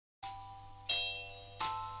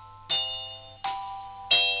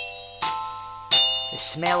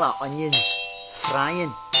smell of onions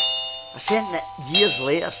frying. A scent that years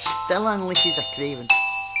later still unleashes a craving.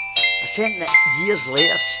 A scent that years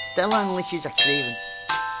later still unleashes a craving.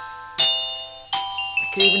 A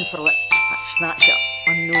craving for that snatch of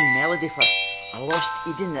unknown melody, for a lost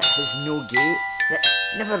Eden that has no gate, that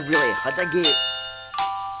never really had a gate.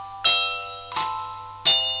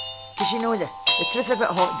 Cause you know, the truth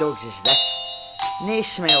about hot dogs is this: nae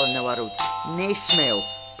smell in the world, nae smell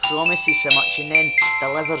promises so much and then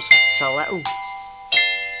delivers so little.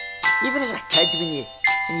 Even as a kid, when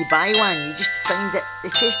you buy one, you just find that they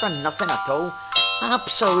taste of nothing at all.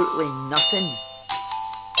 Absolutely nothing.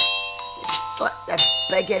 It's like the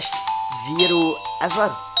biggest zero ever.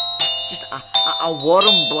 Just a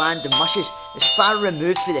warm, bland mushes, as far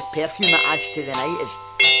removed from the perfume it adds to the night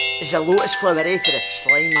as the lotus flower for the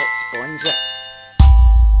slime that spawns it.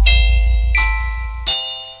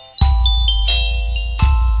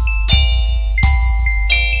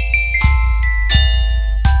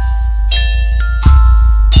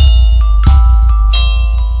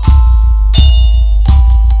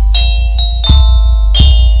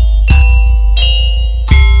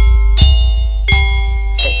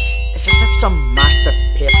 Some master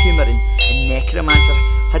perfumer and necromancer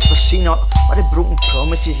had foreseen all the broken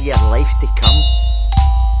promises of your life to come,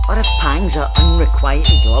 all the pangs of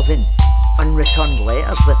unrequited loving, unreturned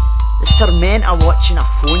letters, the torment of watching a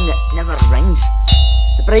phone that never rings,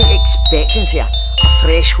 the bright expectancy of a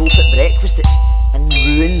fresh hope at breakfast that's in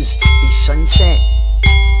ruins by sunset.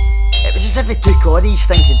 It was as if it took all these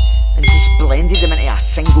things and just blended them into a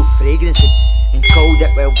single fragrance and called it,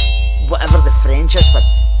 well, whatever the French is for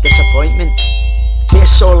disappointment,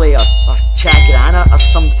 désolé or chagrin or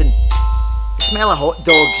something. The smell of hot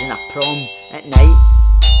dogs in a prom at night,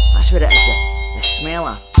 that's what it is, the smell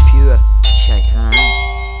of pure chagrin.